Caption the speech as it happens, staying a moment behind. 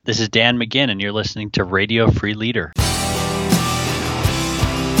This is Dan McGinn, and you're listening to Radio Free Leader.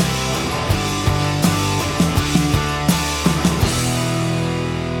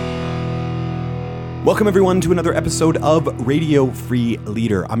 Welcome, everyone, to another episode of Radio Free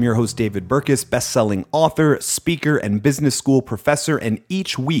Leader. I'm your host, David Burkus, best-selling author, speaker, and business school professor, and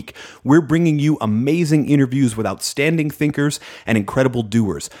each week we're bringing you amazing interviews with outstanding thinkers and incredible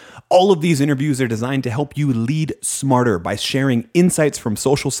doers. All of these interviews are designed to help you lead smarter by sharing insights from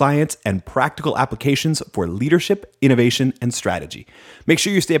social science and practical applications for leadership, innovation, and strategy. Make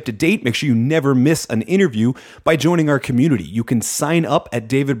sure you stay up to date. Make sure you never miss an interview by joining our community. You can sign up at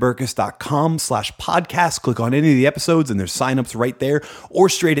davidburkus.com/podcast. Click on any of the episodes and there's signups right there, or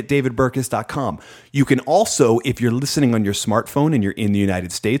straight at davidburkus.com. You can also, if you're listening on your smartphone and you're in the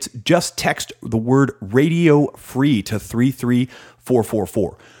United States, just text the word Radio Free to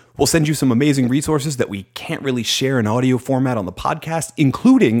 33444. We'll send you some amazing resources that we can't really share in audio format on the podcast,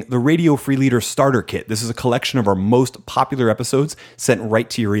 including the Radio Free Leader Starter Kit. This is a collection of our most popular episodes sent right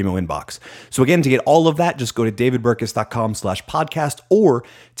to your email inbox. So again, to get all of that, just go to davidburkus.com/podcast or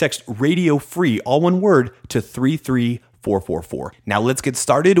text Radio Free, all one word, to 33444. Now let's get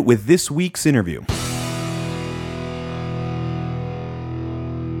started with this week's interview.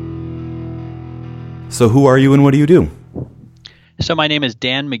 So who are you and what do you do? So my name is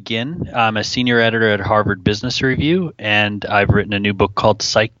Dan McGinn. I'm a senior editor at Harvard Business Review, and I've written a new book called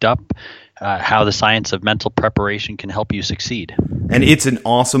Psyched Up, How the Science of Mental Preparation Can Help You Succeed. And it's an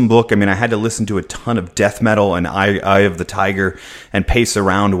awesome book. I mean, I had to listen to a ton of death metal and Eye of the Tiger and pace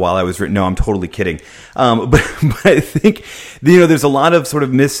around while I was written. No, I'm totally kidding. But I think, there's a lot of sort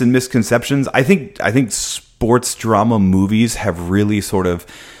of myths and misconceptions. I think sports drama movies have really sort of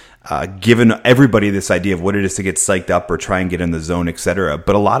given everybody this idea of what it is to get psyched up or try and get in the zone, etc.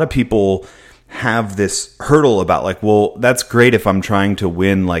 But a lot of people have this hurdle about like, well, that's great if I'm trying to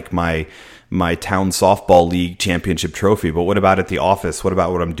win like my town softball league championship trophy, but what about at the office? What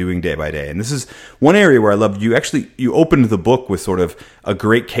about what I'm doing day by day? And this is one area where I love you opened the book with sort of a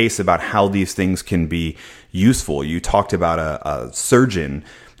great case about how these things can be useful. You talked about a surgeon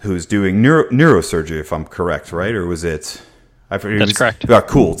who's doing neurosurgery, if I'm correct, right? Or was it... That's correct.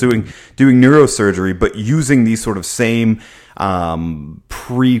 Cool. Doing neurosurgery, but using these sort of same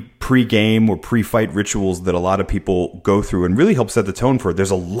pre-game or pre-fight rituals that a lot of people go through, and really help set the tone for it.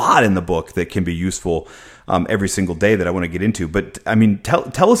 There's a lot in the book that can be useful every single day that I want to get into. But I mean,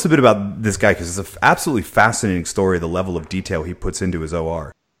 tell us a bit about this guy, because it's an absolutely fascinating story, the level of detail he puts into his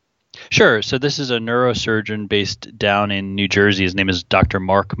OR. Sure. So this is a neurosurgeon based down in New Jersey. His name is Dr.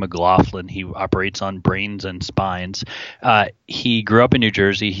 Mark McLaughlin. He operates on brains and spines. He grew up in New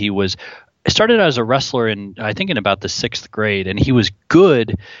Jersey. He started as a wrestler in about the 6th grade, and he was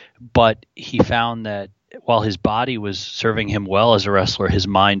good, but he found that while his body was serving him well as a wrestler, his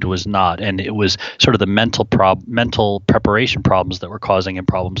mind was not, and it was sort of the mental preparation problems that were causing him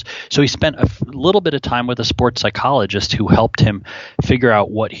problems. So he spent a little bit of time with a sports psychologist who helped him figure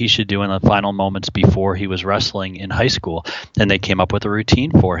out what he should do in the final moments before he was wrestling in high school, and they came up with a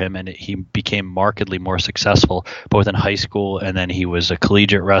routine for him, and he became markedly more successful both in high school, and then he was a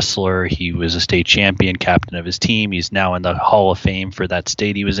collegiate wrestler. He was a state champion, captain of his team. He's now in the Hall of Fame for that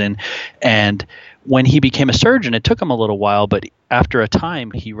state he was in, and when he became a surgeon, it took him a little while, but after a time,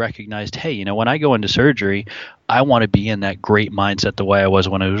 he recognized, hey, when I go into surgery, I want to be in that great mindset the way I was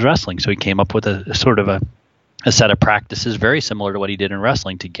when I was wrestling. So he came up with a sort of a set of practices very similar to what he did in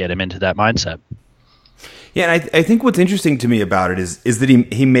wrestling to get him into that mindset. Yeah, and I think what's interesting to me about it is that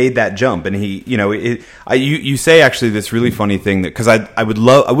he made that jump, and you say actually this really funny thing that, because I would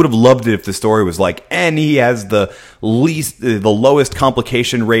have loved it if the story was like, and he has the lowest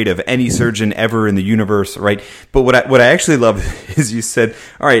complication rate of any surgeon ever in the universe, right? But what I actually love is you said,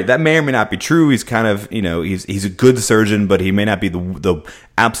 all right, that may or may not be true. He's kind of he's a good surgeon, but he may not be the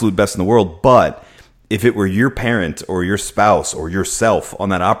absolute best in the world, but if it were your parent or your spouse or yourself on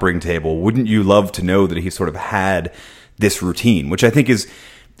that operating table, wouldn't you love to know that he sort of had this routine, which I think is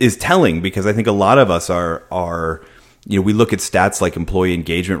telling, because I think a lot of us are we look at stats like employee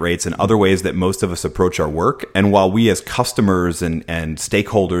engagement rates and other ways that most of us approach our work. And while we as customers and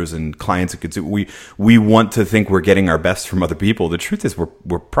stakeholders and clients and consumers, we want to think we're getting our best from other people, the truth is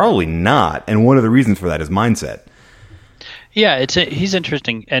we're probably not. And one of the reasons for that is mindset. Yeah, he's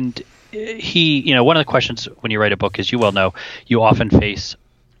interesting. And one of the questions when you write a book, as you well know, you often face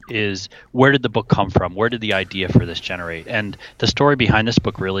is, where did the book come from? Where did the idea for this generate? And the story behind this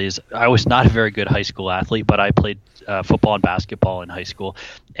book really is, I was not a very good high school athlete, but I played football and basketball in high school.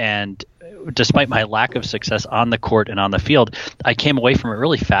 And despite my lack of success on the court and on the field, I came away from it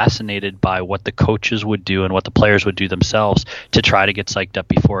really fascinated by what the coaches would do and what the players would do themselves to try to get psyched up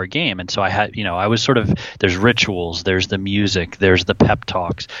before a game. And so I had, I was sort of, there's rituals, there's the music, there's the pep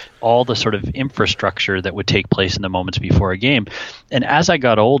talks, all the sort of infrastructure that would take place in the moments before a game. And as I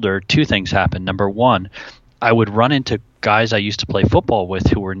got older, two things happened. Number one, I would run into guys I used to play football with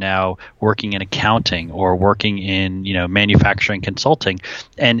who were now working in accounting or working in, manufacturing consulting.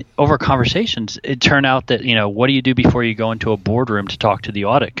 And over conversations, it turned out that, what do you do before you go into a boardroom to talk to the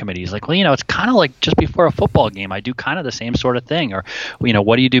audit committee? He's like, well, it's kind of like just before a football game. I do kind of the same sort of thing. Or,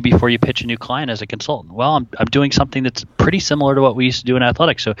 what do you do before you pitch a new client as a consultant? Well, I'm doing something that's pretty similar to what we used to do in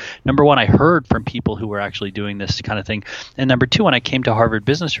athletics. So number one, I heard from people who were actually doing this kind of thing. And number two, when I came to Harvard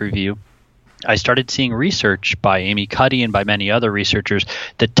Business Review, I started seeing research by Amy Cuddy and by many other researchers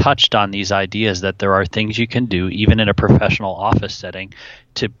that touched on these ideas that there are things you can do, even in a professional office setting,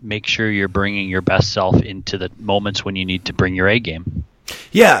 to make sure you're bringing your best self into the moments when you need to bring your A game.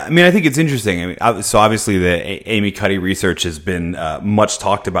 Yeah, I think it's interesting. So obviously the Amy Cuddy research has been much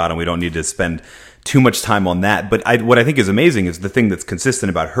talked about, and we don't need to spend too much time on that. But what I think is amazing is the thing that's consistent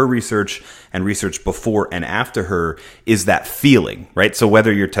about her research and research before and after her is that feeling, right? So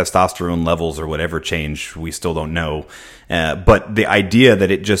whether your testosterone levels or whatever change, we still don't know. But the idea that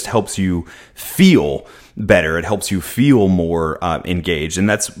it just helps you feel better, it helps you feel more engaged. And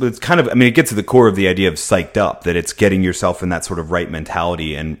it's kind of, it gets to the core of the idea of psyched up, that it's getting yourself in that sort of right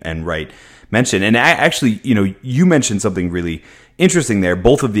mentality and right mention. And actually, you mentioned something really interesting there.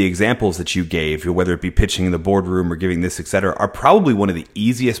 Both of the examples that you gave, whether it be pitching in the boardroom or giving this, et cetera, are probably one of the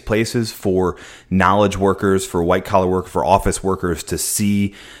easiest places for knowledge workers, for white collar work, for office workers to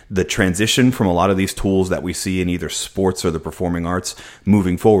see the transition from a lot of these tools that we see in either sports or the performing arts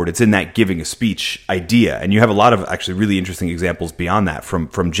moving forward. It's in that giving a speech idea. And you have a lot of actually really interesting examples beyond that,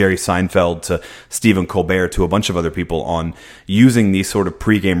 from Jerry Seinfeld to Stephen Colbert to a bunch of other people on using these sort of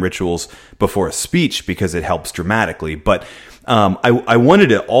pregame rituals before a speech because it helps dramatically. But I wanted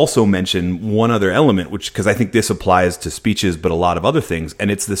to also mention one other element, which, because I think this applies to speeches, but a lot of other things,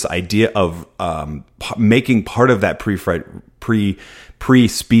 and it's this idea of making part of that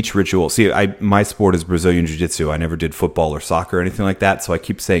pre-speech ritual. See, my sport is Brazilian Jiu-Jitsu. I never did football or soccer or anything like that, so I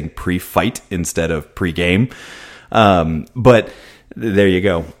keep saying pre-fight instead of pre-game. But there you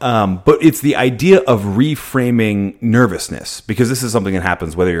go. But it's the idea of reframing nervousness, because this is something that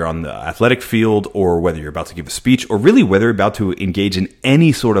happens whether you're on the athletic field or whether you're about to give a speech or really whether you're about to engage in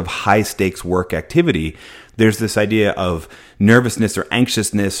any sort of high stakes work activity. There's this idea of nervousness or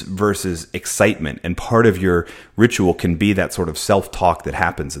anxiousness versus excitement. And part of your ritual can be that sort of self-talk that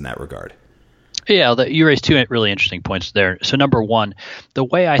happens in that regard. Yeah, you raised two really interesting points there. So number one, the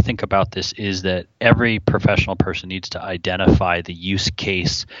way I think about this is that every professional person needs to identify the use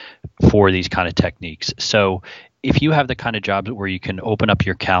case for these kind of techniques. So if you have the kind of jobs where you can open up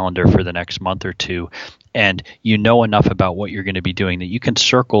your calendar for the next month or two and you know enough about what you're going to be doing that you can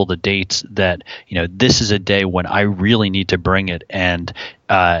circle the dates that, this is a day when I really need to bring it, and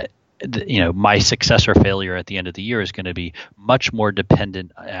my success or failure at the end of the year is going to be much more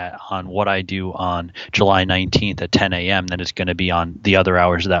dependent on what I do on July 19th at 10 a.m. than it's going to be on the other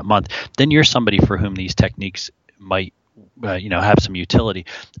hours of that month. Then you're somebody for whom these techniques might, have some utility.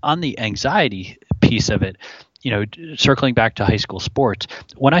 On the anxiety piece of it, circling back to high school sports,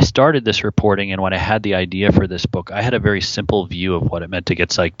 when I started this reporting and when I had the idea for this book, I had a very simple view of what it meant to get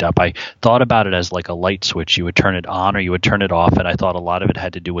psyched up. I thought about it as like a light switch. You would turn it on or you would turn it off, and I thought a lot of it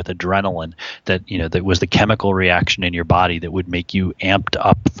had to do with adrenaline, that that was the chemical reaction in your body that would make you amped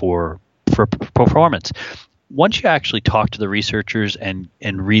up for performance. Once you actually talk to the researchers and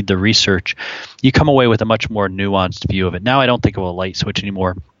read the research, you come away with a much more nuanced view of it. Now I don't think of a light switch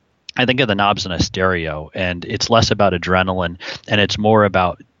anymore. I think of the knobs in a stereo, and it's less about adrenaline and it's more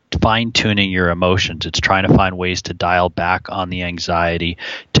about fine-tuning your emotions. It's trying to find ways to dial back on the anxiety,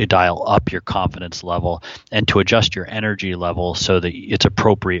 to dial up your confidence level, and to adjust your energy level so that it's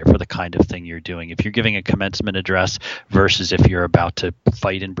appropriate for the kind of thing you're doing. If you're giving a commencement address versus if you're about to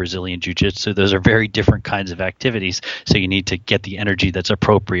fight in Brazilian Jiu-Jitsu, those are very different kinds of activities, so you need to get the energy that's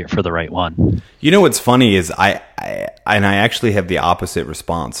appropriate for the right one. What's funny is I actually have the opposite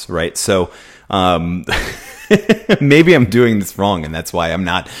response, right? So maybe I'm doing this wrong, and that's why I'm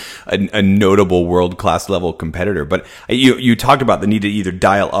not a notable world-class level competitor. But you talked about the need to either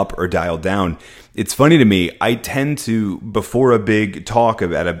dial up or dial down. It's funny to me, I tend to, before a big talk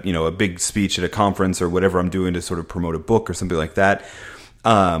at a big speech at a conference or whatever I'm doing to sort of promote a book or something like that,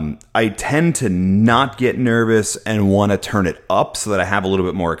 I tend to not get nervous and want to turn it up so that I have a little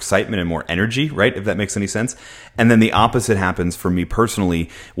bit more excitement and more energy, right? If that makes any sense. And then the opposite happens for me personally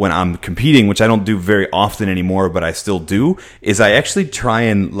when I'm competing, which I don't do very often anymore, but I still do, is I actually try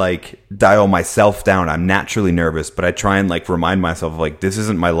and like dial myself down. I'm naturally nervous, but I try and like remind myself like, this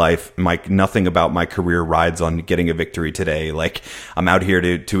isn't my life. Nothing about my career rides on getting a victory today. Like I'm out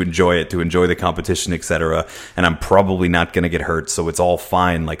here to enjoy it, to enjoy the competition, etc. And I'm probably not going to get hurt. So it's all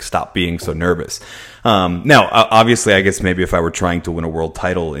fine. Like stop being so nervous. Now, obviously, I guess maybe if I were trying to win a world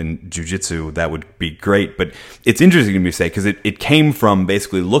title in jiu-jitsu, that would be great. But it's interesting to me to say because it came from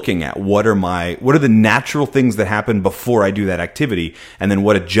basically looking at what are the natural things that happen before I do that activity, and then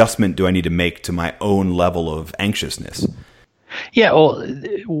what adjustment do I need to make to my own level of anxiousness. Yeah, well,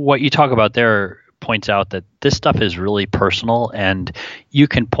 what you talk about there points out that this stuff is really personal, and you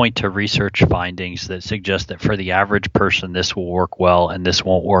can point to research findings that suggest that for the average person, this will work well and this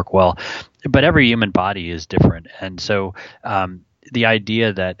won't work well. But every human body is different. And so the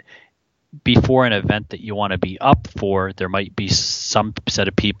idea that before an event that you want to be up for, there might be some set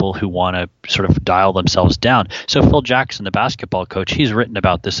of people who want to sort of dial themselves down. So Phil Jackson, the basketball coach, he's written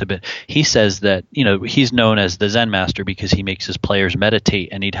about this a bit. He says that, he's known as the Zen master because he makes his players meditate,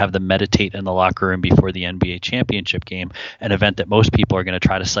 and he'd have them meditate in the locker room before the NBA championship game, an event that most people are going to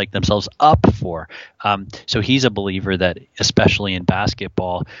try to psych themselves up for. So he's a believer that, especially in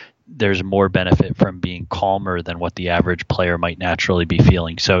basketball, there's more benefit from being calmer than what the average player might naturally be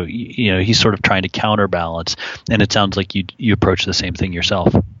feeling. So, he's sort of trying to counterbalance, and it sounds like you approach the same thing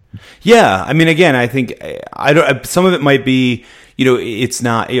yourself. Yeah. I mean, again, I think some of it might be, it's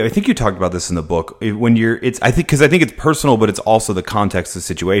not, I think you talked about this in the book I think it's personal, but it's also the context of the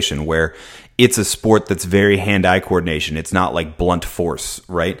situation where it's a sport that's very hand-eye coordination. It's not like blunt force,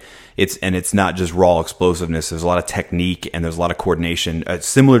 right? It's not just raw explosiveness. There's a lot of technique and there's a lot of coordination,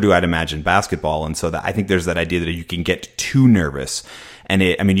 similar to, I'd imagine, basketball. And so I think there's that idea that you can get too nervous. And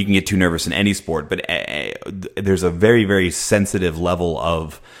you can get too nervous in any sport, but there's a very, very sensitive level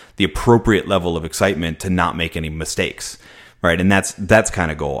of the appropriate level of excitement to not make any mistakes. Right. And that's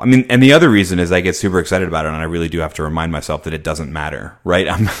kind of goal. I mean, and the other reason is I get super excited about it, and I really do have to remind myself that it doesn't matter. Right.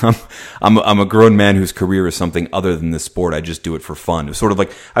 I'm a grown man whose career is something other than this sport. I just do it for fun. It's sort of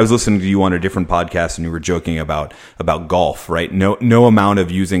like I was listening to you on a different podcast and you were joking about golf. Right. No amount of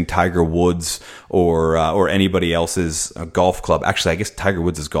using Tiger Woods or anybody else's golf club. Actually, I guess Tiger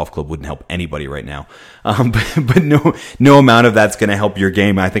Woods' golf club wouldn't help anybody right now. But no amount of that's going to help your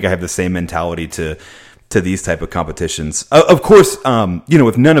game. I think I have the same mentality to these type of competitions. Of course,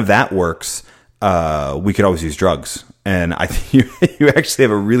 if none of that works, we could always use drugs. And I think you actually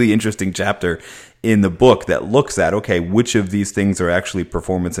have a really interesting chapter in the book that looks at, okay, which of these things are actually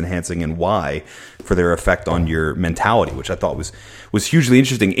performance enhancing and why for their effect on your mentality, which I thought was hugely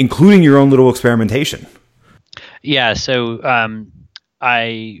interesting, including your own little experimentation. Yeah. So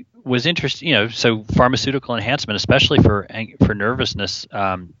I was interested, so pharmaceutical enhancement, especially for nervousness,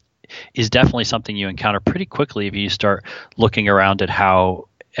 is definitely something you encounter pretty quickly if you start looking around at how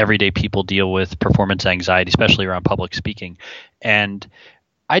everyday people deal with performance anxiety, especially around public speaking. And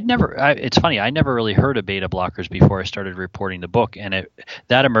it's funny, I never really heard of beta blockers before I started reporting the book, and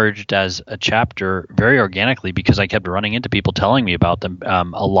that emerged as a chapter very organically because I kept running into people telling me about them.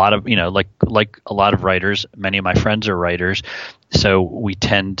 A lot of, like a lot of writers, many of my friends are writers, so we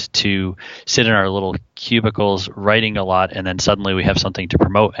tend to sit in our little cubicles writing a lot, and then suddenly we have something to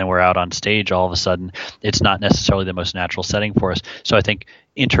promote and we're out on stage all of a sudden. It's not necessarily the most natural setting for us. So I think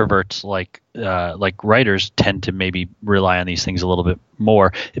introverts like writers tend to maybe rely on these things a little bit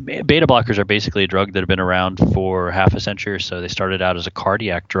more. Beta blockers are basically a drug that have been around for half a century or so. They started out as a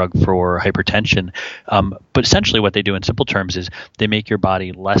cardiac drug for hypertension. But essentially what they do in simple terms is they make your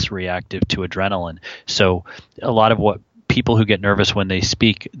body less reactive to adrenaline. So a lot of what people who get nervous when they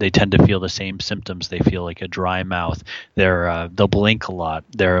speak, they tend to feel the same symptoms. They feel like a dry mouth. They'll blink a lot.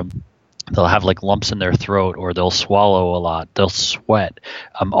 They'll have like lumps in their throat, or they'll swallow a lot. They'll sweat.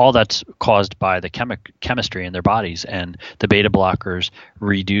 All that's caused by the chemistry in their bodies, and the beta blockers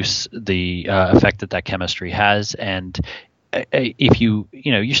reduce the effect that chemistry has. And if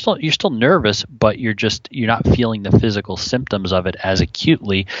you're still nervous, but you're not feeling the physical symptoms of it as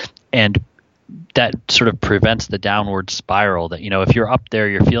acutely, and that sort of prevents the downward spiral that, if you're up there,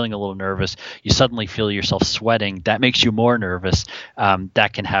 you're feeling a little nervous, you suddenly feel yourself sweating, that makes you more nervous.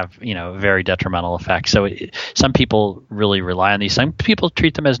 That can have, very detrimental effects. So some people really rely on these. Some people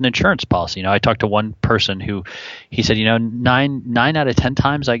treat them as an insurance policy. I talked to one person who, he said, 9 out of 10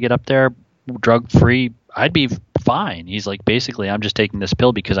 times I get up there drug free, I'd be fine. He's like, basically, I'm just taking this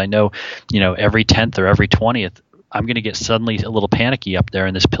pill because I know, every 10th or every 20th I'm going to get suddenly a little panicky up there,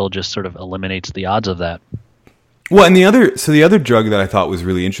 and this pill just sort of eliminates the odds of that. Well, and the other drug that I thought was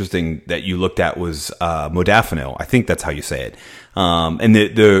really interesting that you looked at was modafinil. I think that's how you say it. And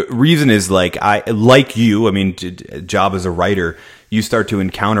the reason is like you. I mean, job as a writer, you start to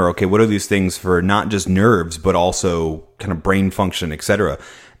encounter, okay, what are these things for not just nerves but also kind of brain function, etc.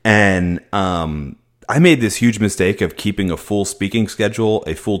 And I made this huge mistake of keeping a full speaking schedule,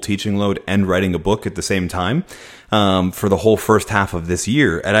 a full teaching load, and writing a book at the same time for the whole first half of this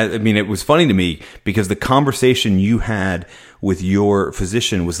year. And I mean, it was funny to me because the conversation you had with your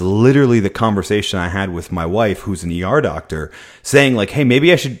physician was literally the conversation I had with my wife, who's an ER doctor, saying like, hey,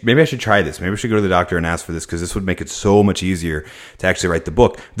 maybe I should try this. Maybe I should go to the doctor and ask for this because this would make it so much easier to actually write the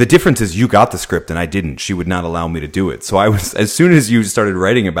book. The difference is you got the script and I didn't. She would not allow me to do it. So I was, as soon as you started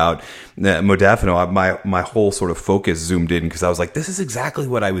writing about modafinil, my whole sort of focus zoomed in because I was like, this is exactly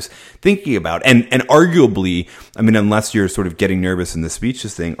what I was thinking about. And arguably, I mean, unless you're sort of getting nervous in the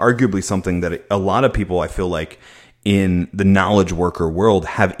speeches thing, arguably something that a lot of people, I feel like, in the knowledge worker world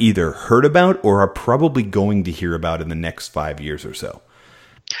have either heard about or are probably going to hear about in the next 5 years or so.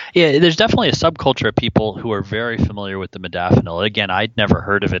 Yeah, there's definitely a subculture of people who are very familiar with the modafinil. Again, I'd never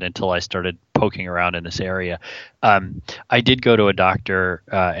heard of it until I started poking around in this area. I did go to a doctor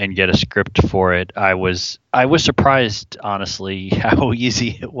and get a script for it. I was surprised, honestly, how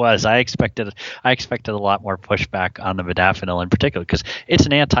easy it was. I expected a lot more pushback on the modafinil in particular because it's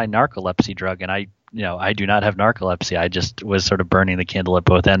an anti-narcolepsy drug, and I do not have narcolepsy. I just was sort of burning the candle at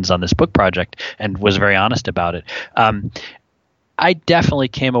both ends on this book project and was very honest about it. I definitely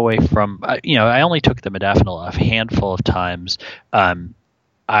came away from, I only took the modafinil a handful of times.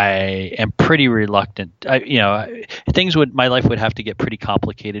 I am pretty reluctant. My life would have to get pretty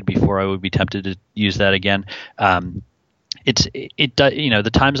complicated before I would be tempted to use that again. The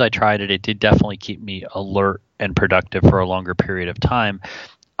times I tried it did definitely keep me alert and productive for a longer period of time.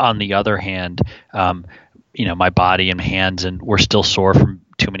 On the other hand, my body and hands were still sore from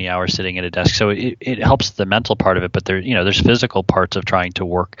too many hours sitting at a desk. So it helps the mental part of it, but there's physical parts of trying to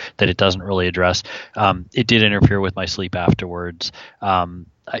work that it doesn't really address. It did interfere with my sleep afterwards.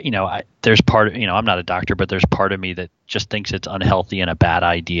 There's part of, I'm not a doctor, but there's part of me that just thinks it's unhealthy and a bad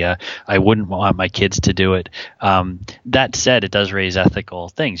idea. I wouldn't want my kids to do it. That said, it does raise ethical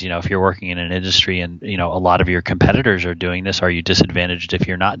things. If you're working in an industry and, a lot of your competitors are doing this, are you disadvantaged if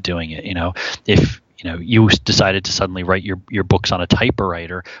you're not doing it? If you decided to suddenly write your books on a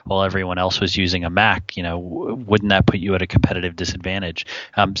typewriter while everyone else was using a Mac, wouldn't that put you at a competitive disadvantage?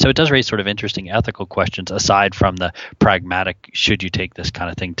 So it does raise sort of interesting ethical questions aside from the pragmatic, should you take this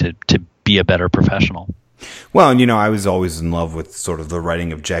kind of thing to be a better professional? Well, and I was always in love with sort of the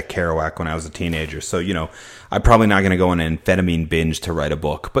writing of Jack Kerouac when I was a teenager. So, I'm probably not going to go on an amphetamine binge to write a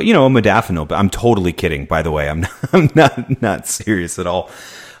book. But, a modafinil, but I'm totally kidding, by the way. I'm not serious at all.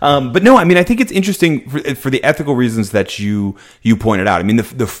 But no, I mean, I think it's interesting for the ethical reasons that you pointed out. I mean,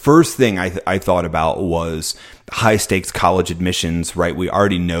 the first thing I thought about was high stakes college admissions, right? We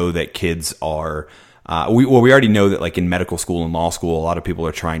already know that kids are, we already know that like in medical school and law school, a lot of people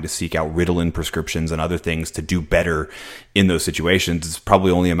are trying to seek out Ritalin prescriptions and other things to do better in those situations. It's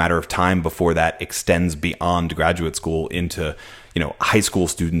probably only a matter of time before that extends beyond graduate school into, high school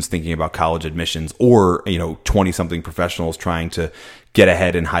students thinking about college admissions or, 20-something professionals trying to get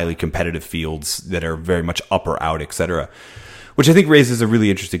ahead in highly competitive fields that are very much up or out, et cetera. Which I think raises a really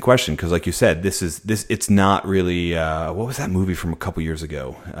interesting question because, like you said, it's not really what was that movie from a couple years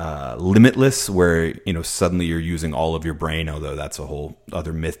ago, Limitless, where suddenly you're using all of your brain, although that's a whole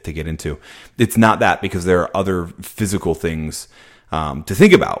other myth to get into. It's not that because there are other physical things to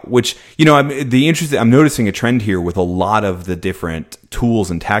think about. Which I'm noticing a trend here with a lot of the different tools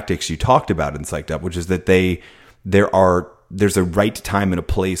and tactics you talked about in Psyched Up, which is that there's a right time and a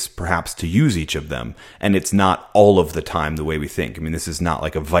place perhaps to use each of them. And it's not all of the time the way we think. I mean, this is not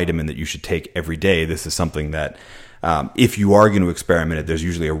like a vitamin that you should take every day. This is something that if you are going to experiment it, there's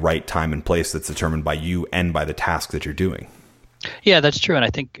usually a right time and place that's determined by you and by the task that you're doing. Yeah, that's true. And I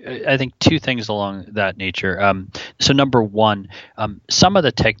think two things along that nature. So number one, some of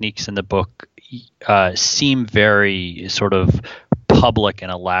the techniques in the book seem very sort of public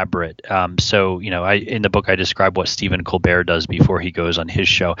and elaborate. In the book, I describe what Stephen Colbert does before he goes on his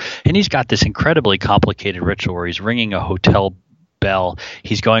show. And he's got this incredibly complicated ritual where he's ringing a hotel bell.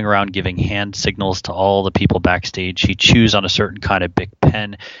 He's going around giving hand signals to all the people backstage. He chews on a certain kind of big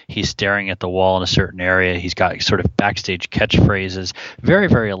pen. He's staring at the wall in a certain area. He's got sort of backstage catchphrases. Very,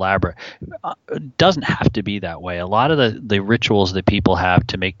 very elaborate. It doesn't have to be that way. A lot of the rituals that people have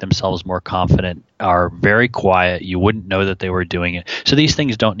to make themselves more confident are very quiet. You wouldn't know that they were doing it. So these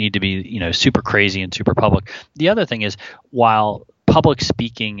things don't need to be, super crazy and super public. The other thing is, while public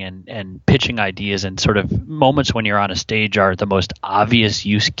speaking and pitching ideas and sort of moments when you're on a stage are the most obvious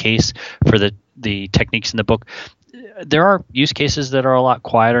use case for the techniques in the book, there are use cases that are a lot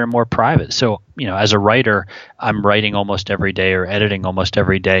quieter and more private. So, as a writer, I'm writing almost every day or editing almost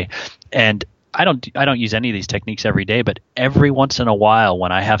every day. And I don't use any of these techniques every day, but every once in a while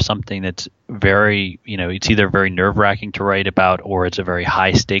when I have something that's very, it's either very nerve-wracking to write about or it's a very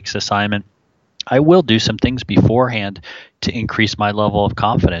high-stakes assignment, I will do some things beforehand to increase my level of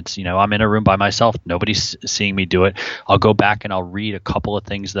confidence. I'm in a room by myself. Nobody's seeing me do it. I'll go back and I'll read a couple of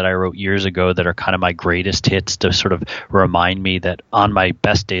things that I wrote years ago that are kind of my greatest hits to sort of remind me that on my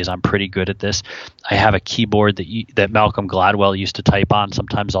best days, I'm pretty good at this. I have a keyboard that Malcolm Gladwell used to type on.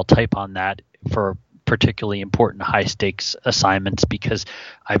 Sometimes I'll type on that for particularly important high stakes assignments because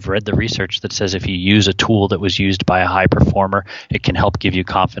I've read the research that says if you use a tool that was used by a high performer, it can help give you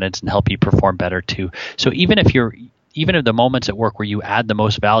confidence and help you perform better too. So even if the moments at work where you add the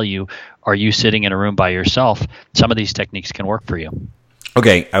most value are you sitting in a room by yourself, some of these techniques can work for you.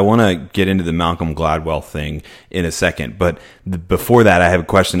 Okay, I want to get into the Malcolm Gladwell thing in a second, but before that, I have a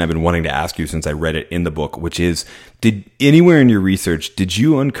question I've been wanting to ask you since I read it in the book, which is, anywhere in your research, did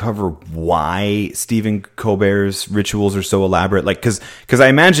you uncover why Stephen Colbert's rituals are so elaborate? Like, because I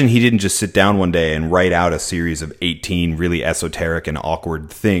imagine he didn't just sit down one day and write out a series of 18 really esoteric and awkward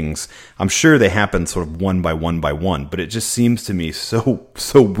things. I'm sure they happen sort of one by one, but it just seems to me so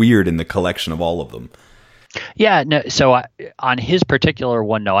weird in the collection of all of them. Yeah, no. So on his particular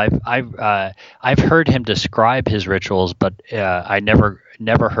one, no, I've heard him describe his rituals, but I never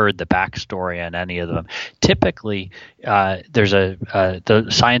heard the backstory on any of them. Typically, there's the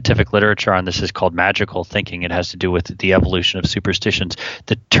scientific literature on this is called magical thinking. It has to do with the evolution of superstitions.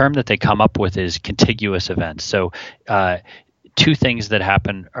 The term that they come up with is contiguous events. So two things that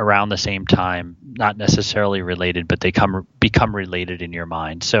happen around the same time, not necessarily related, but they become related in your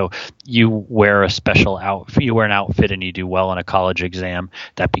mind. So you wear a special outfit, you wear an outfit and you do well on a college exam,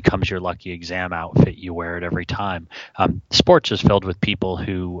 that becomes your lucky exam outfit. You wear it every time. Sports is filled with people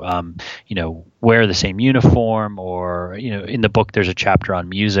who, wear the same uniform, or, in the book, there's a chapter on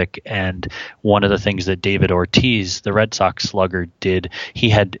music. And one of the things that David Ortiz, the Red Sox slugger, did, he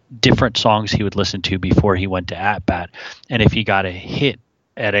had different songs he would listen to before he went to at-bat. And if he got a hit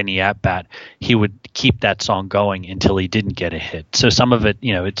at any at-bat, he would keep that song going until he didn't get a hit. So some of it,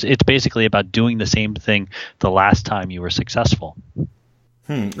 it's basically about doing the same thing the last time you were successful.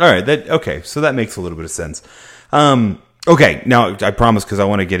 All right. Okay. So that makes a little bit of sense. Okay. Now, I promise, because I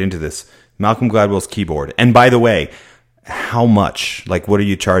want to get into this, Malcolm Gladwell's keyboard. And by the way, how much? Like, what are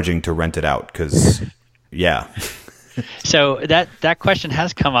you charging to rent it out? Because, yeah. So that question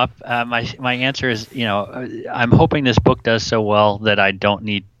has come up. My answer is, I'm hoping this book does so well that I don't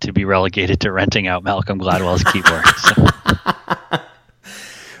need to be relegated to renting out Malcolm Gladwell's keyboard. So.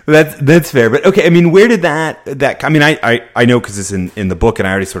 That's fair. But okay, I mean, where did that I mean, I know because it's in the book, and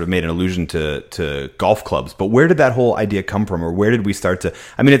I already sort of made an allusion to golf clubs, but where did that whole idea come from, or where did we start to,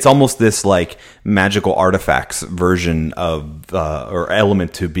 I mean, it's almost this like magical artifacts version of or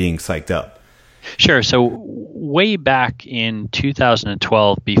element to being psyched up. Sure. So way back in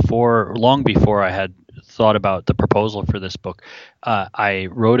 2012, long before I had thought about the proposal for this book, I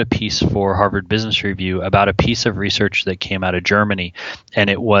wrote a piece for Harvard Business Review about a piece of research that came out of Germany, and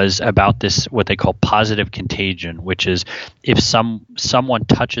it was about this, what they call positive contagion, which is if someone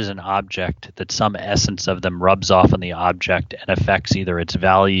touches an object, that some essence of them rubs off on the object and affects either its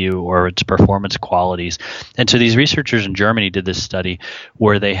value or its performance qualities. And so these researchers in Germany did this study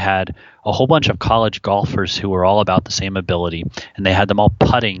where they had a whole bunch of college golfers who were all about the same ability, and they had them all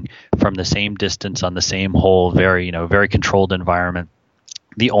putting from the same distance on the same hole, very controlled environment.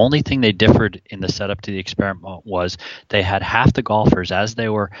 The only thing they differed in the setup to the experiment was they had half the golfers, as they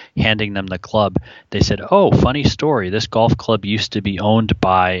were handing them the club, they said, "Oh, funny story, this golf club used to be owned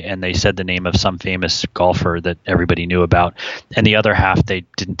by," and they said the name of some famous golfer that everybody knew about. And the other half, they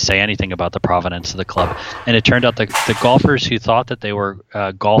didn't say anything about the provenance of the club. And it turned out the golfers who thought that they were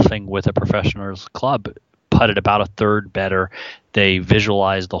golfing with a professional's club putted about a third better. They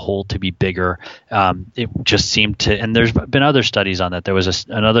visualized the hole to be bigger. It just seemed to, and there's been other studies on that. There was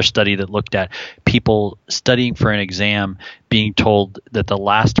another study that looked at people studying for an exam being told that the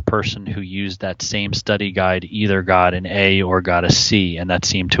last person who used that same study guide either got an A or got a C, and that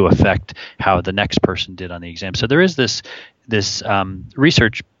seemed to affect how the next person did on the exam. So there is this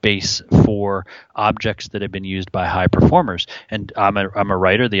research base for objects that have been used by high performers. And I'm a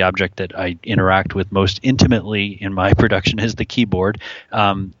writer. The object that I interact with most intimately in my production is the keyboard.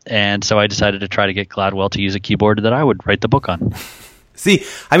 And so I decided to try to get Gladwell to use a keyboard that I would write the book on. See,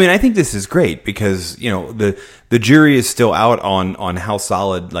 I mean, I think this is great because, you know, the jury is still out on how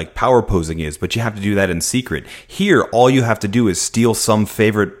solid like power posing is, but you have to do that in secret. Here, all you have to do is steal some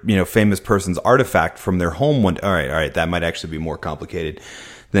favorite, you know, famous person's artifact from their home. All right, that might actually be more complicated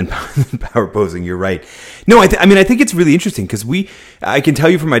than power posing. You're right. No, I mean, I think it's really interesting because I can tell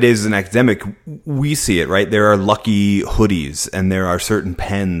you from my days as an academic, we see it, right? There are lucky hoodies and there are certain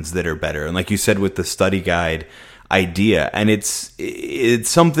pens that are better. And like you said with the study guide idea, and it's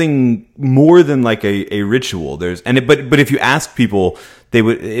something more than like a ritual. But if you ask people,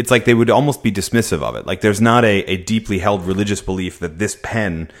 it's like they would almost be dismissive of it. Like there's not a deeply held religious belief that this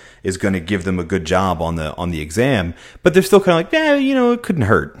pen is going to give them a good job on the exam, but they're still kind of like, yeah, you know, it couldn't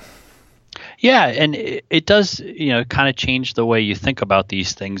hurt. Yeah, and it does, you know, kind of change the way you think about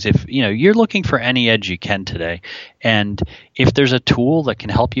these things. If, you know, you're looking for any edge you can today, and if there's a tool that can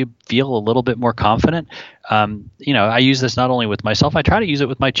help you feel a little bit more confident, you know, I use this not only with myself, I try to use it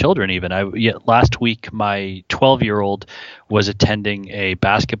with my children even. Last week, my 12-year-old was attending a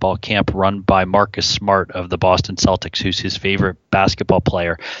basketball camp run by Marcus Smart of the Boston Celtics, who's his favorite basketball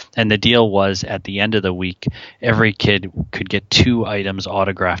player. And the deal was at the end of the week, every kid could get 2 items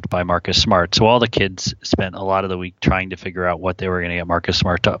autographed by Marcus Smart. So all the kids spent a lot of the week trying to figure out what they were going to get Marcus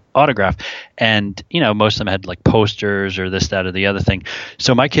Smart to autograph. And, you know, most of them had like posters or this, that, or the other thing.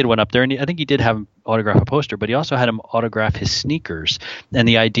 So my kid went up there, and I think he did have him autograph a poster, but he also had him autograph his sneakers. And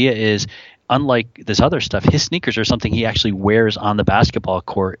the idea is, unlike this other stuff, his sneakers are something he actually wears on the basketball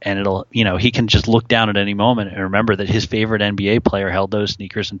court, and it'll, you know, he can just look down at any moment and remember that his favorite NBA player held those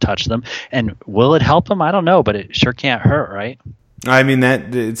sneakers and touched them. And will it help him? I don't know, but it sure can't hurt, right? I mean,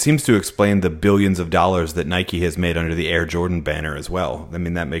 that it seems to explain the billions of dollars that Nike has made under the Air Jordan banner as well. I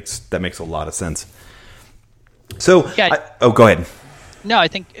mean, that makes a lot of sense. So, yeah, go ahead. No, I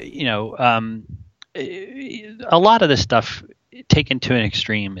think, you know, a lot of this stuff taken to an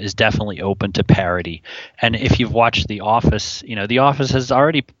extreme is definitely open to parody. And if you've watched The Office, you know, The Office has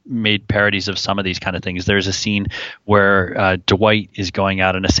already made parodies of some of these kind of things. There's a scene where Dwight is going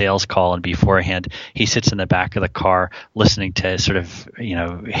out on a sales call, and beforehand he sits in the back of the car listening to sort of, you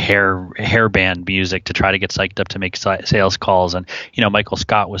know, hair band music to try to get psyched up to make sales calls. And, you know, Michael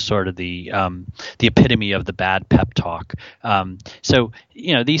Scott was sort of the epitome of the bad pep talk. So,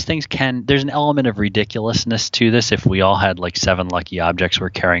 you know, these things there's an element of ridiculousness to this if we all had like 7 lucky objects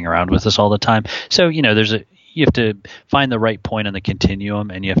we're carrying around with us all the time. So, you know, you have to find the right point on the continuum,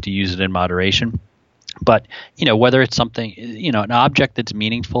 and you have to use it in moderation. But, you know, whether it's something, you know, an object that's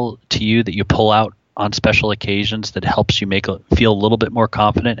meaningful to you that you pull out on special occasions that helps you feel a little bit more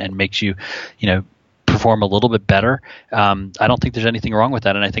confident and makes you, you know, perform a little bit better. I don't think there's anything wrong with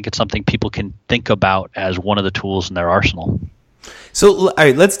that. And I think it's something people can think about as one of the tools in their arsenal. So, all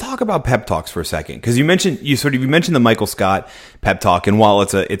right, let's talk about pep talks for a second, because you mentioned the Michael Scott pep talk, and while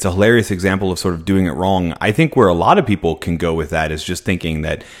it's a hilarious example of sort of doing it wrong, I think where a lot of people can go with that is just thinking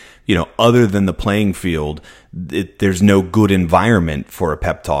that, you know, other than the playing field, there's no good environment for a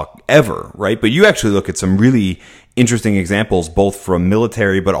pep talk ever, right? But you actually look at some really interesting examples, both from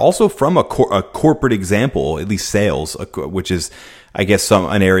military, but also from a corporate example, at least sales, which is, I guess,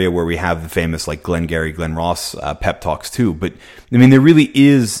 an area where we have the famous like Glengarry Glen Ross pep talks too. But I mean, there really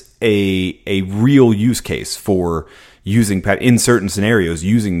is a real use case for using in certain scenarios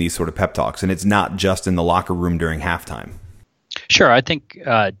using these sort of pep talks, and it's not just in the locker room during halftime. Sure, I think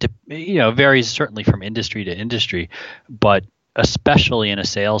you know, varies certainly from industry to industry, but especially in a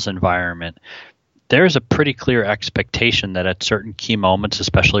sales environment, there's a pretty clear expectation that at certain key moments,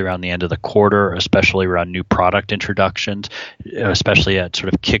 especially around the end of the quarter, especially around new product introductions, especially at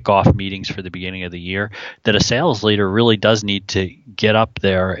sort of kickoff meetings for the beginning of the year, that a sales leader really does need to get up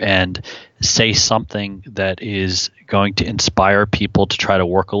there and say something that is going to inspire people to try to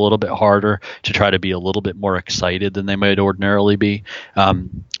work a little bit harder, to try to be a little bit more excited than they might ordinarily be.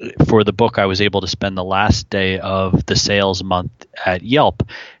 For the book, I was able to spend the last day of the sales month at Yelp.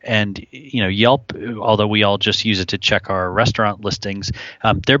 And, you know, Yelp, although we all just use it to check our restaurant listings,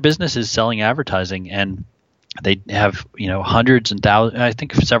 their business is selling advertising. And They have, hundreds and thousands, I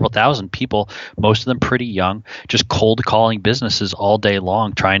think several thousand people, most of them pretty young, just cold calling businesses all day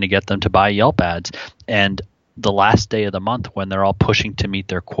long, trying to get them to buy Yelp ads. And the last day of the month, when they're all pushing to meet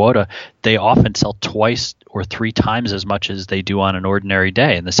their quota, they often sell twice or three times as much as they do on an ordinary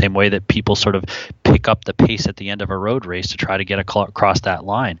day, in the same way that people sort of pick up the pace at the end of a road race to try to get across that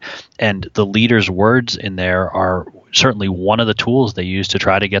line. And the leader's words in there are certainly one of the tools they use to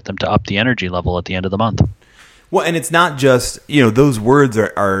try to get them to up the energy level at the end of the month. Well, and it's not just, those words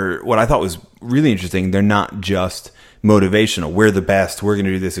are what I thought was really interesting. They're not just motivational. We're the best. We're going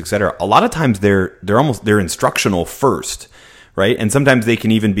to do this, etc. A lot of times they're instructional first, right? And sometimes they can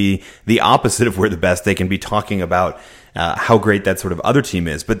even be the opposite of we're the best. They can be talking about how great that sort of other team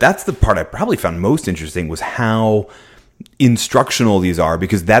is. But that's the part I probably found most interesting, was how instructional these are,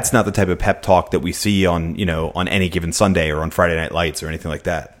 because that's not the type of pep talk that we see on any given Sunday or on Friday Night Lights or anything like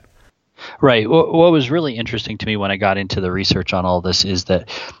that. Right. What was really interesting to me when I got into the research on all this is that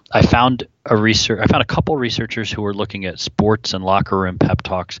I found a couple researchers who were looking at sports and locker room pep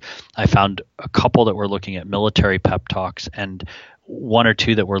talks. I found a couple that were looking at military pep talks, and one or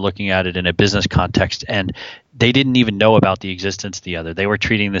two that were looking at it in a business context, and they didn't even know about the existence of the other. They were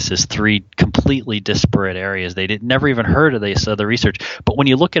treating this as three completely disparate areas. They never even heard of this other research. But when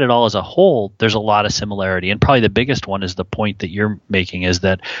you look at it all as a whole, there's a lot of similarity. And probably the biggest one is the point that you're making, is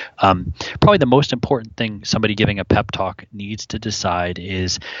that probably the most important thing somebody giving a pep talk needs to decide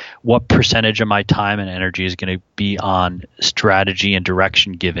is what percentage of my time and energy is going to be on strategy and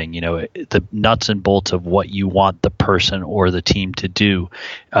direction giving, the nuts and bolts of what you want the person or the team to do,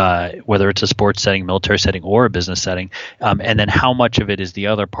 whether it's a sports setting, military setting, or a business setting, and then how much of it is the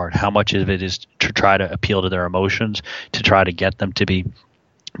other part, how much of it is to try to appeal to their emotions, to try to get them to be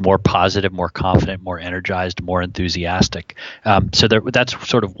more positive, more confident, more energized, more enthusiastic. So that's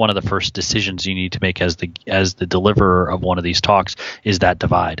sort of one of the first decisions you need to make as the deliverer of one of these talks, is that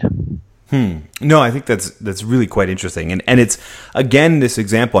divide. No, I think that's really quite interesting. And it's, again, this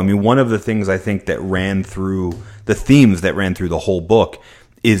example, I mean, one of the things I think that ran through the themes that ran through the whole book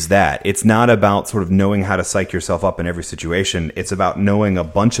is that it's not about sort of knowing how to psych yourself up in every situation. It's about knowing a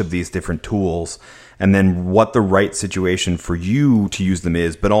bunch of these different tools and then what the right situation for you to use them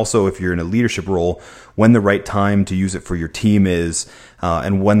is, but also if you're in a leadership role, when the right time to use it for your team is,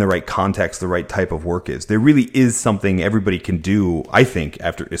 and when the right context, the right type of work is. There really is something everybody can do, I think,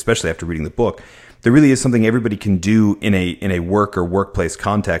 especially after reading the book. There really is something everybody can do in a work or workplace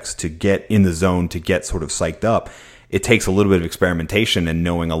context to get in the zone, to get sort of psyched up. It takes a little bit of experimentation and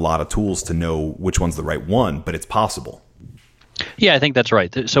knowing a lot of tools to know which one's the right one, but it's possible. Yeah, I think that's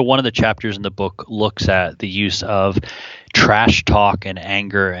right. So one of the chapters in the book looks at the use of trash talk and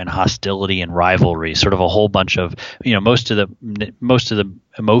anger and hostility and rivalry, sort of a whole bunch of, most of the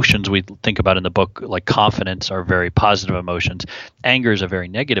emotions we think about in the book, like confidence, are very positive emotions. Anger is a very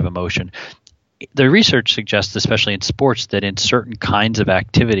negative emotion. The research suggests, especially in sports, that in certain kinds of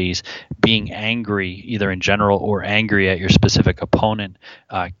activities, being angry, either in general or angry at your specific opponent,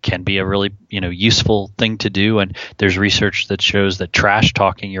 can be a really useful thing to do. And there's research that shows that trash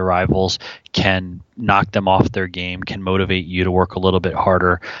talking your rivals can knock them off their game, can motivate you to work a little bit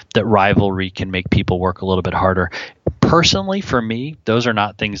harder. That rivalry can make people work a little bit harder. Personally, for me, those are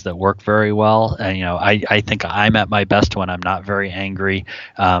not things that work very well. And I think I'm at my best when I'm not very angry.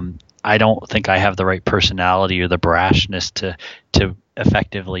 I don't think I have the right personality or the brashness to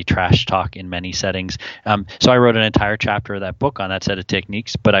effectively trash talk in many settings. So I wrote an entire chapter of that book on that set of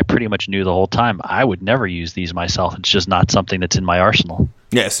techniques, but I pretty much knew the whole time I would never use these myself. It's just not something that's in my arsenal.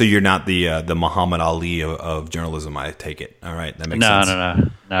 Yeah, so you're not the Muhammad Ali of journalism, I take it. All right, that makes sense.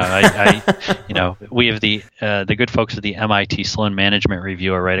 No. I we have the good folks at the MIT Sloan Management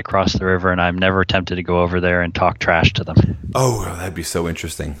Review are right across the river, and I'm never tempted to go over there and talk trash to them. Oh, that'd be so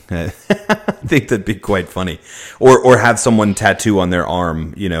interesting. I think that'd be quite funny. Or have someone tattoo on their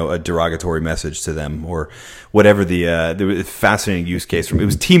arm, a derogatory message to them, or whatever the fascinating use case from it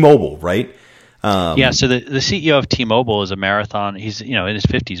was T-Mobile, right? So the CEO of T-Mobile is a marathon. He's in his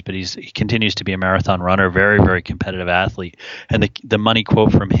 50s, but he continues to be a marathon runner, very, very competitive athlete. And the money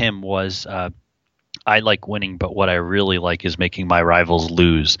quote from him was, I like winning, but what I really like is making my rivals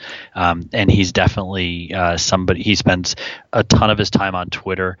lose. And he's definitely somebody. He spends a ton of his time on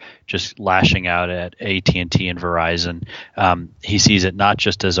Twitter, just lashing out at AT&T and Verizon. He sees it not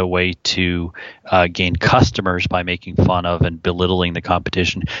just as a way to gain customers by making fun of and belittling the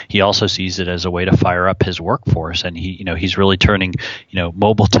competition. He also sees it as a way to fire up his workforce. And he's really turning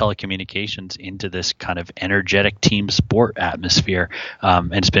mobile telecommunications into this kind of energetic team sport atmosphere.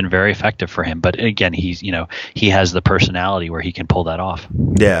 And it's been very effective for him. But again, again, he has the personality where he can pull that off.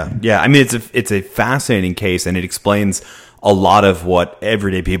 Yeah. I mean, it's a fascinating case, and it explains a lot of what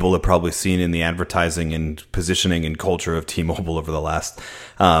everyday people have probably seen in the advertising and positioning and culture of T-Mobile over the last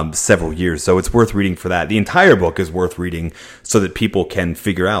several years. So it's worth reading for that. The entire book is worth reading so that people can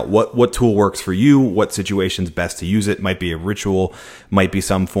figure out what tool works for you, what situation's best to use it. Might be a ritual, might be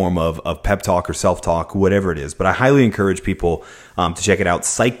some form of pep talk or self-talk, whatever it is. But I highly encourage people to check it out.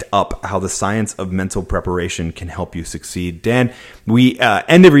 Psyched Up: How the Science of Mental Preparation Can Help You Succeed. Dan, we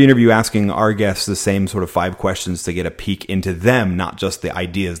end every interview asking our guests the same sort of 5 questions to get a peek into them, not just the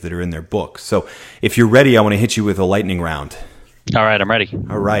ideas that are in their book. So if you're ready, I want to hit you with a lightning round. All right, I'm ready.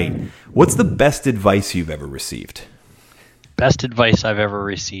 All right. What's the best advice you've ever received? Best advice I've ever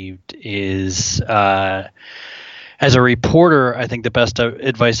received is, as a reporter, I think the best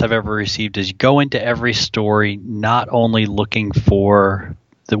advice I've ever received is go into every story not only looking for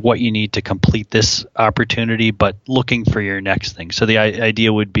what you need to complete this opportunity, but looking for your next thing. So the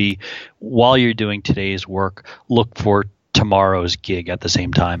idea would be, while you're doing today's work, look for tomorrow's gig at the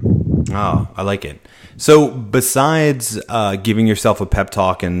same time. Oh, I like it. So besides giving yourself a pep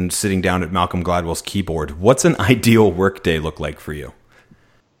talk and sitting down at Malcolm Gladwell's keyboard, what's an ideal workday look like for you?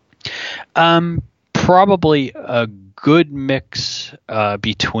 Probably a good mix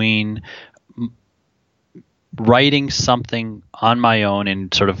between writing something on my own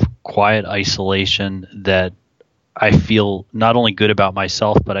in sort of quiet isolation that I feel not only good about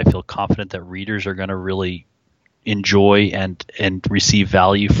myself, but I feel confident that readers are going to really enjoy and receive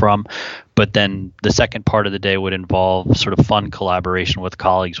value from. But then the second part of the day would involve sort of fun collaboration with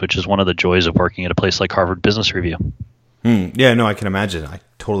colleagues, which is one of the joys of working at a place like Harvard Business Review. Yeah, no, I can imagine. I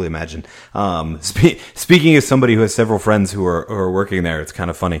totally imagine. Speaking as somebody who has several friends who are working there, it's kind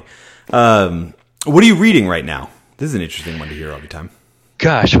of funny. What are you reading right now? This is an interesting one to hear every time.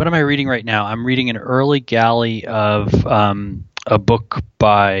 Gosh, what am I reading right now? I'm reading an early galley of a book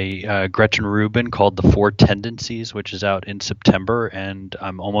by Gretchen Rubin called The Four Tendencies, which is out in September, and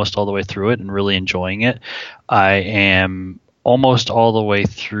I'm almost all the way through it and really enjoying it. I am almost all the way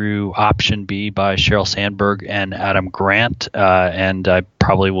through Option B by Sheryl Sandberg and Adam Grant, and I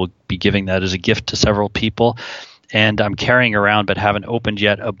probably will be giving that as a gift to several people. And I'm carrying around, but haven't opened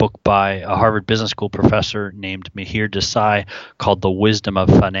yet, a book by a Harvard Business School professor named Mihir Desai called The Wisdom of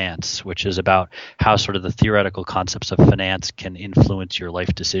Finance, which is about how sort of the theoretical concepts of finance can influence your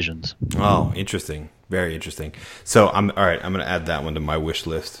life decisions. Oh, interesting. Very interesting. So all right. I'm going to add that one to my wish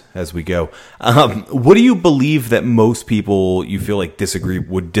list as we go. What do you believe that most people you feel like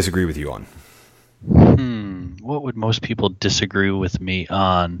would disagree with you on? What would most people disagree with me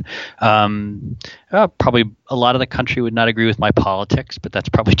on? Probably a lot of the country would not agree with my politics, but that's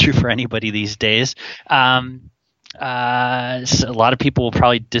probably true for anybody these days. So a lot of people will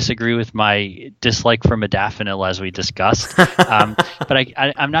probably disagree with my dislike for modafinil, as we discussed. But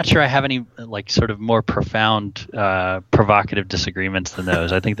I'm not sure I have any like sort of more profound, provocative disagreements than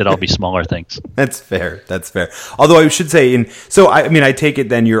those. I think that I'll be smaller things. That's fair. Although I should say, I take it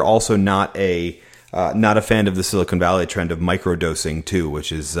then you're also not a fan of the Silicon Valley trend of microdosing too,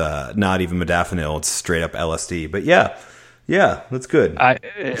 which is not even modafinil; it's straight up LSD. But yeah, that's good.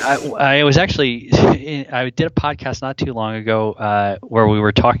 I was actually I did a podcast not too long ago where we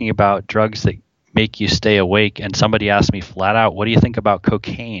were talking about drugs that make you stay awake, and somebody asked me flat out, "What do you think about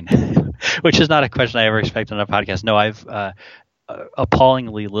cocaine?" Which is not a question I ever expect on a podcast. No, I've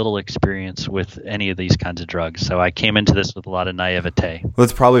appallingly little experience with any of these kinds of drugs, so I came into this with a lot of naivete. Well,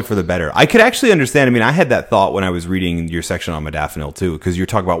 it's probably for the better. I could actually understand. I mean, I had that thought when I was reading your section on modafinil too, because you're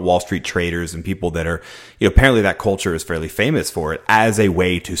talking about Wall Street traders and people that are, apparently that culture is fairly famous for it as a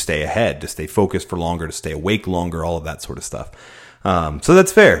way to stay ahead, to stay focused for longer, to stay awake longer, all of that sort of stuff. So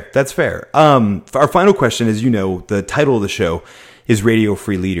that's fair. Our final question is, the title of the show is Radio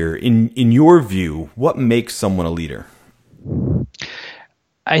Free Leader. In your view, what makes someone a leader?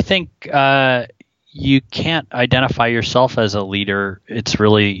 I think you can't identify yourself as a leader. It's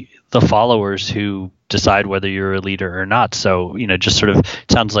really the followers who decide whether you're a leader or not. So, just sort of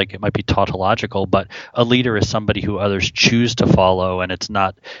it sounds like it might be tautological, but a leader is somebody who others choose to follow, and it's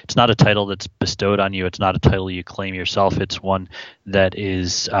not a title that's bestowed on you. It's not a title you claim yourself. It's one that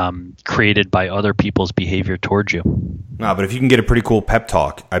is created by other people's behavior towards you. But if you can get a pretty cool pep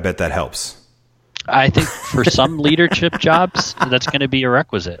talk, I bet that helps. I think for some leadership jobs, that's going to be a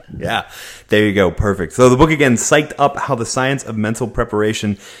requisite. Yeah, there you go. Perfect. So the book again, Psyched Up: How the Science of Mental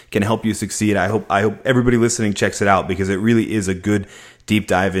Preparation Can Help You Succeed. I hope everybody listening checks it out, because it really is a good deep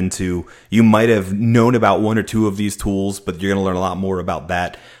dive into, you might have known about one or two of these tools, but you're going to learn a lot more about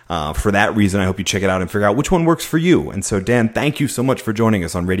that. For that reason, I hope you check it out and figure out which one works for you. And so, Dan, thank you so much for joining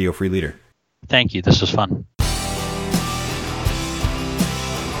us on Radio Free Leader. Thank you. This was fun.